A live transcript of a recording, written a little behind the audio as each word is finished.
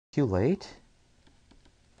Calculate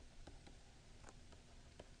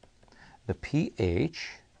the pH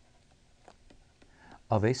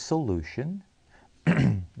of a solution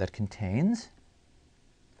that contains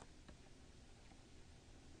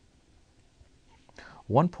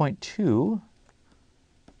 1.2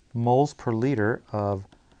 moles per liter of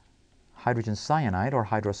hydrogen cyanide or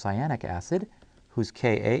hydrocyanic acid, whose Ka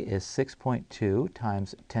is 6.2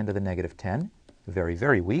 times 10 to the negative 10, very,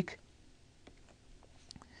 very weak,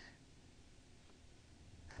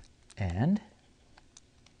 and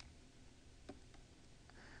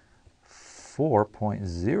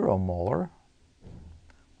 4.0 molar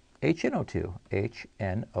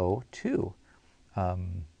HNO2,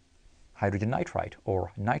 hydrogen nitrite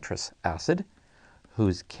or nitrous acid,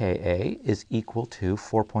 whose Ka is equal to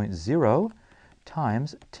 4.0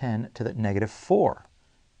 times 10 to the negative 4.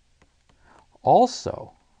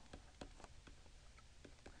 Also,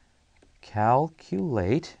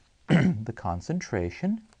 calculate the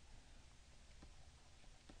concentration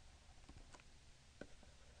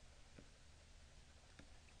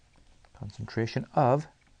of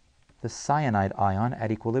the cyanide ion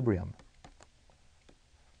at equilibrium.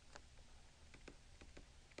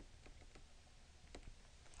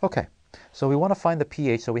 Okay, so we want to find the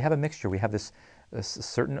pH. So we have a mixture. We have this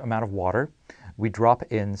certain amount of water. We drop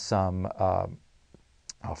in some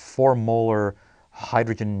 4 molar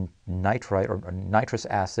hydrogen nitrite or nitrous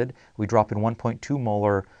acid. We drop in 1.2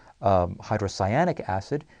 molar hydrocyanic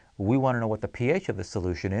acid. We want to know what the pH of the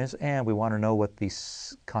solution is, and we want to know what the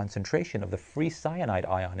concentration of the free cyanide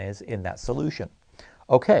ion is in that solution.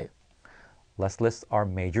 Okay, let's list our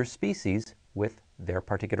major species with their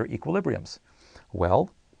particular equilibriums.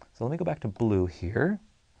 Well, so let me go back to blue here.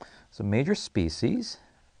 So major species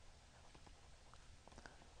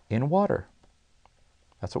in water.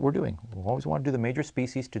 That's what we're doing. We always want to do the major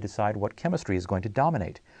species to decide what chemistry is going to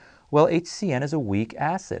dominate. Well, HCN is a weak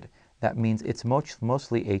acid. That means it's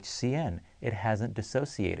mostly HCN. It hasn't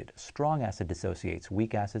dissociated. Strong acid dissociates.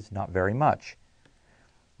 Weak acids, not very much.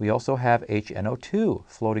 We also have HNO2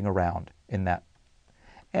 floating around in that.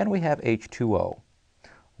 And we have H2O.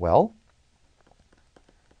 Well,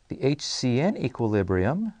 the HCN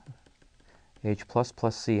equilibrium, H plus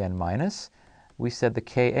plus Cn minus, we said the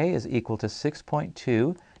Ka is equal to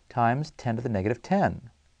 6.2 times 10 to the negative 10.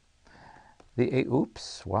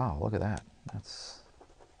 Oops, wow, look at that.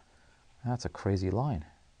 That's a crazy line.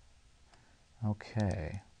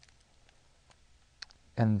 Okay.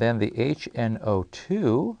 And then the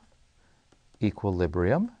HNO2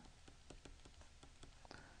 equilibrium,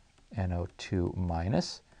 NO2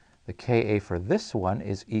 minus, the Ka for this one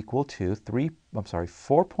is equal to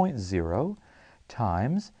 4.0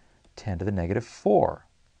 times 10 to the negative 4.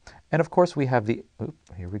 And of course we have the,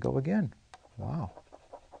 here we go again. Wow.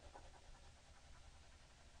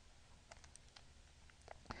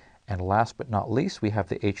 And last but not least, we have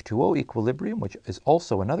the H2O equilibrium, which is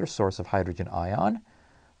also another source of hydrogen ion,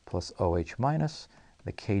 plus OH minus.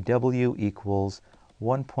 The Kw equals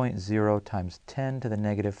 1.0 times 10 to the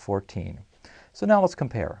negative 14. So now let's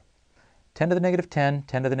compare. 10 to the negative 10,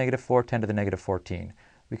 10 to the negative 4, 10 to the negative 14.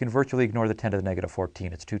 We can virtually ignore the 10 to the negative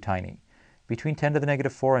 14. It's too tiny. Between 10 to the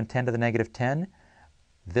negative 4 and 10 to the negative 10,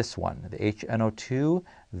 this one, the HNO2,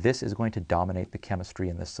 this is going to dominate the chemistry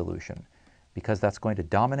in this solution. Because that's going to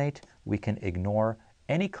dominate, we can ignore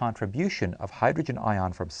any contribution of hydrogen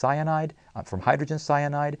ion from cyanide, from hydrogen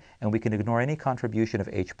cyanide, and we can ignore any contribution of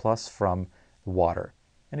H plus from water.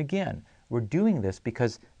 And again, we're doing this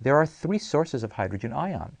because there are 3 sources of hydrogen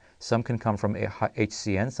ion. Some can come from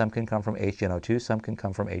HCN, some can come from HNO2, some can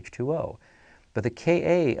come from H2O. But the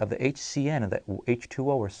Ka of the HCN and the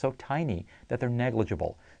H2O are so tiny that they're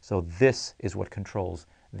negligible. So this is what controls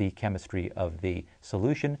the chemistry of the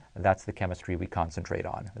solution. That's the chemistry we concentrate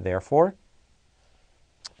on. Therefore,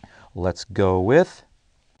 let's go with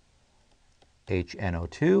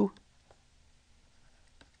HNO2,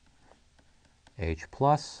 H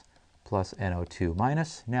plus, plus NO2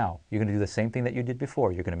 minus. Now, you're going to do the same thing that you did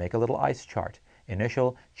before. You're going to make a little ice chart.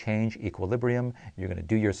 Initial, change, equilibrium. You're going to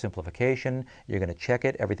do your simplification. You're going to check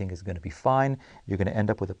it. Everything is going to be fine. You're going to end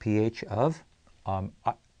up with a pH of,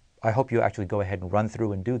 I hope you actually go ahead and run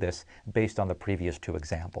through and do this based on the previous 2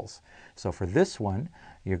 examples. So for this one,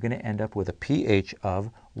 you're going to end up with a pH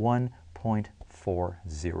of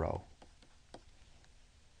 1.40.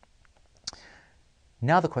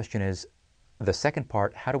 Now the question is, the second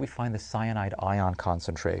part, how do we find the cyanide ion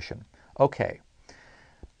concentration? Okay,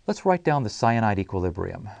 let's write down the cyanide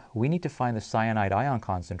equilibrium. We need to find the cyanide ion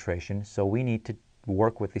concentration, so we need to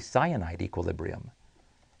work with the cyanide equilibrium.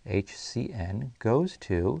 HCN goes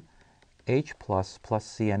to H plus plus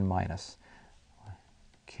Cn minus.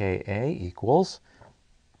 Ka equals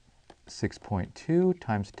 6.2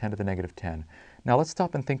 times 10 to the negative 10. Now let's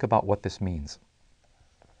stop and think about what this means.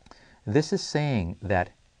 This is saying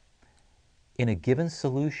that in a given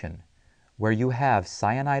solution where you have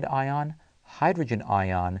cyanide ion, hydrogen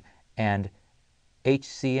ion, and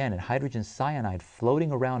HCN and hydrogen cyanide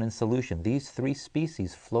floating around in solution, these three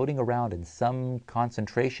species floating around in some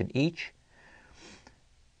concentration each,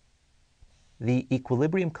 the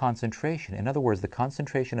equilibrium concentration, in other words, the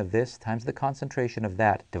concentration of this times the concentration of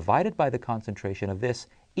that divided by the concentration of this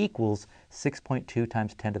equals 6.2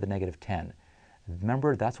 times 10 to the negative 10.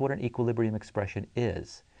 Remember, that's what an equilibrium expression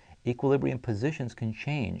is. Equilibrium positions can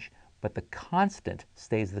change, but the constant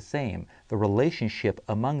stays the same. The relationship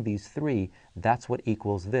among these three, that's what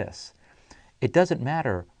equals this. It doesn't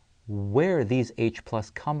matter where these H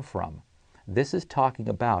plus come from. This is talking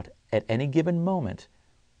about, at any given moment,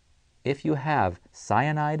 if you have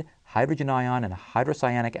cyanide, hydrogen ion, and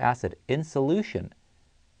hydrocyanic acid in solution,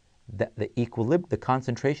 the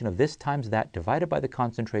concentration of this times that divided by the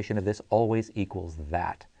concentration of this always equals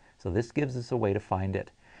that. So this gives us a way to find it.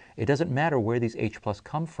 It doesn't matter where these H plus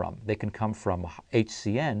come from. They can come from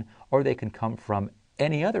HCN or they can come from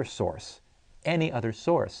any other source. Any other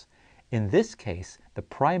source. In this case, the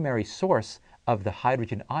primary source of the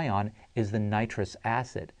hydrogen ion is the nitrous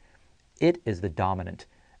acid. It is the dominant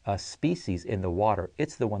species in the water.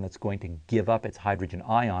 It's the one that's going to give up its hydrogen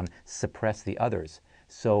ion, suppress the others.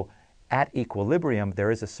 So at equilibrium,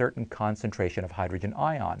 there is a certain concentration of hydrogen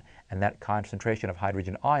ion, and that concentration of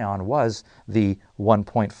hydrogen ion was the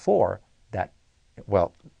 1.4 that,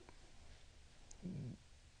 well,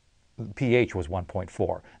 pH was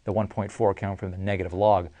 1.4. The 1.4 came from the negative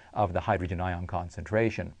log of the hydrogen ion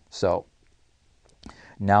concentration. So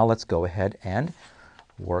now let's go ahead and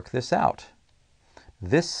work this out.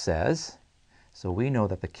 This says, so we know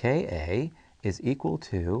that the Ka is equal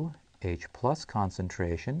to H plus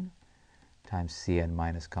concentration times Cn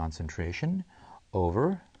minus concentration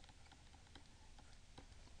over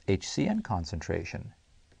HCN concentration.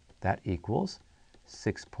 That equals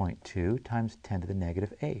 6.2 times 10 to the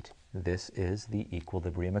negative 8. This is the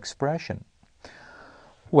equilibrium expression.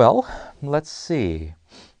 Well, let's see.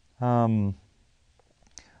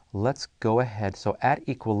 Let's go ahead. So at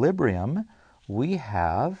equilibrium, we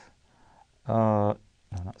have, no,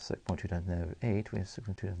 not 6.2 times negative 8, we have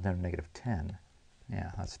 6.2 times negative 10.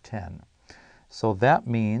 Yeah, that's 10. So that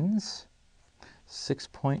means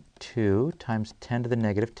 6.2 times 10 to the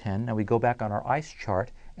negative 10. Now we go back on our ice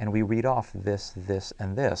chart and we read off this, this,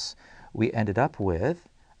 and this. We ended up with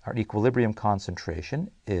our equilibrium concentration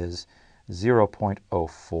is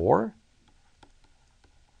 0.04.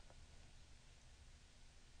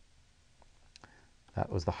 That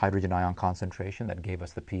was the hydrogen ion concentration that gave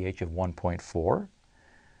us the pH of 1.4.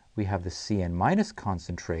 We have the Cn minus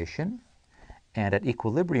concentration, and at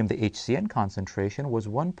equilibrium, the HCN concentration was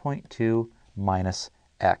 1.2 minus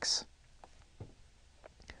X.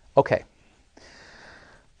 Okay.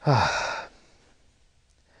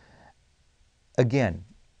 Again,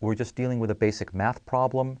 we're just dealing with a basic math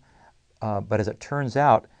problem, but as it turns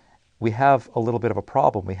out, we have a little bit of a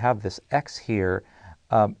problem. We have this X here,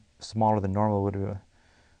 smaller than normal, would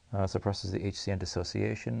suppresses the HCN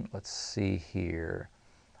dissociation. Let's see here.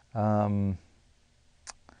 Let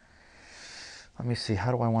me see,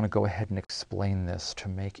 how do I want to go ahead and explain this to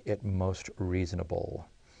make it most reasonable?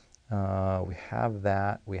 We have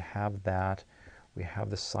that, we have that, we have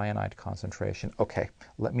the cyanide concentration. Okay,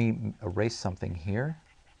 let me erase something here.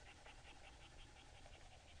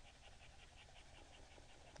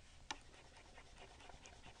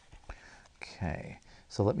 Okay,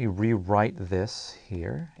 so let me rewrite this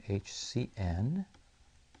here. HCN,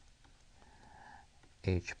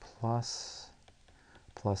 H plus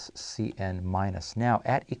Cn minus. Now,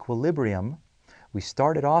 at equilibrium, we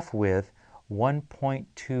started off with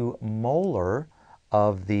 1.2 molar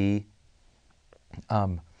of the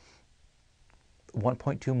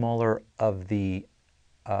 1.2 molar of the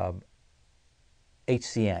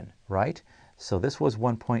HCN, right? So this was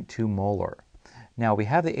 1.2 molar. Now we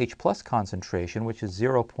have the H plus concentration, which is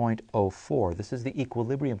 0.04. This is the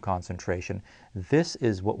equilibrium concentration. This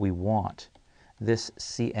is what we want, this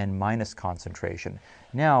Cn minus concentration.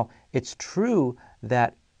 Now, it's true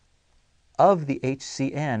that of the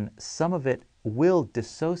HCN, some of it will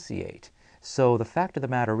dissociate. So the fact of the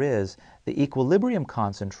matter is, the equilibrium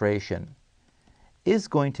concentration is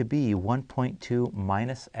going to be 1.2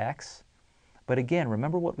 minus X. But again,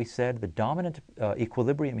 remember what we said, the dominant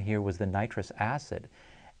equilibrium here was the nitrous acid.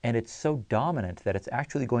 And it's so dominant that it's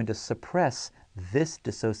actually going to suppress this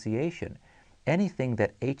dissociation. Anything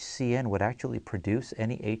that HCN would actually produce,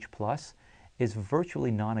 any H plus, is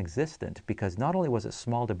virtually non-existent, because not only was it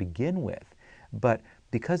small to begin with, but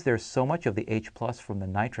because there's so much of the H plus from the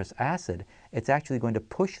nitrous acid, it's actually going to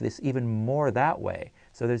push this even more that way.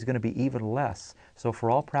 So there's going to be even less. So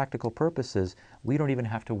for all practical purposes, we don't even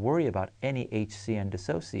have to worry about any HCN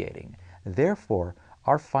dissociating. Therefore,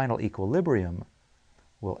 our final equilibrium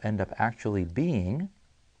will end up actually being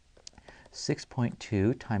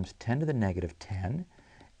 6.2 times 10 to the negative 10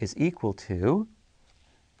 is equal to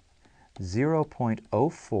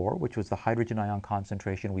 0.04, which was the hydrogen ion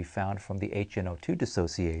concentration we found from the HNO2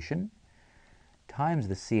 dissociation, times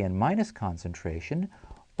the CN minus concentration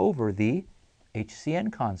over the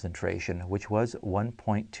HCN concentration, which was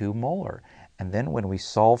 1.2 molar. And then when we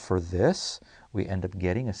solve for this, we end up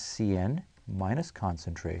getting a CN minus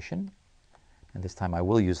concentration, and this time I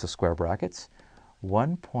will use the square brackets,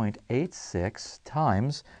 1.86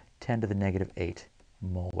 times 10 to the negative 8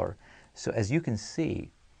 molar. So as you can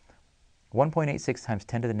see, 1.86 times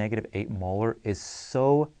 10 to the negative 8 molar is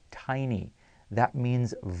so tiny. That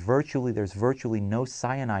means there's virtually no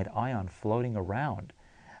cyanide ion floating around.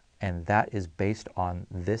 And that is based on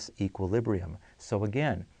this equilibrium. So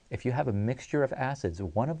again, if you have a mixture of acids,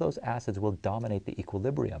 one of those acids will dominate the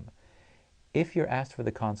equilibrium. If you're asked for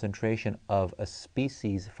the concentration of a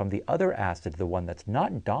species from the other acid, the one that's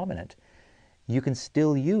not dominant, you can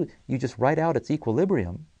still you just write out its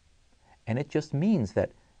equilibrium, and it just means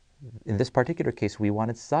that in this particular case we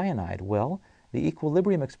wanted cyanide. Well, the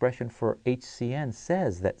equilibrium expression for HCN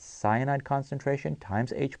says that cyanide concentration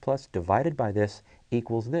times H plus divided by this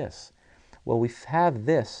equals this. Well, we have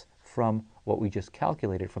this from what we just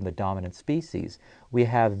calculated from the dominant species. We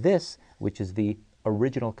have this, which is the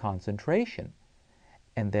original concentration.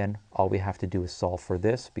 And then all we have to do is solve for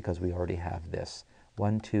this, because we already have this.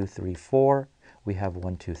 1, 2, 3, 4. We have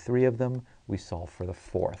 1, 2, 3 of them. We solve for the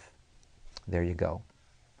fourth. There you go.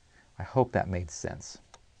 I hope that made sense.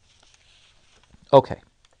 Okay.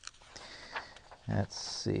 Let's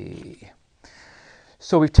see.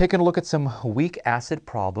 So we've taken a look at some weak acid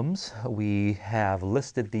problems. We have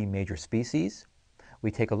listed the major species. We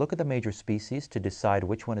take a look at the major species to decide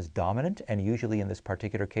which one is dominant, and usually in this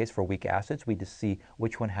particular case for weak acids, we just see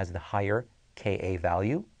which one has the higher Ka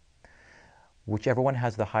value. Whichever one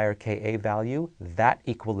has the higher Ka value, that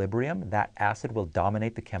equilibrium, that acid will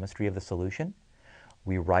dominate the chemistry of the solution.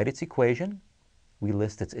 We write its equation. We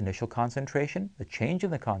list its initial concentration, the change in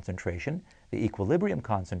the concentration, the equilibrium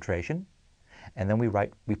concentration, and then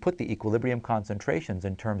we put the equilibrium concentrations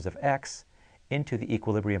in terms of X into the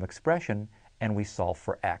equilibrium expression, and we solve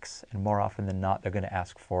for X. And more often than not, they're going to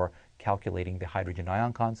ask for calculating the hydrogen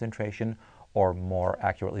ion concentration, or more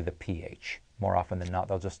accurately, the pH. More often than not,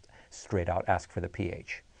 they'll just straight out ask for the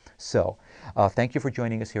pH. So thank you for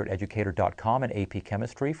joining us here at Educator.com and AP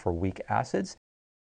Chemistry for weak acids.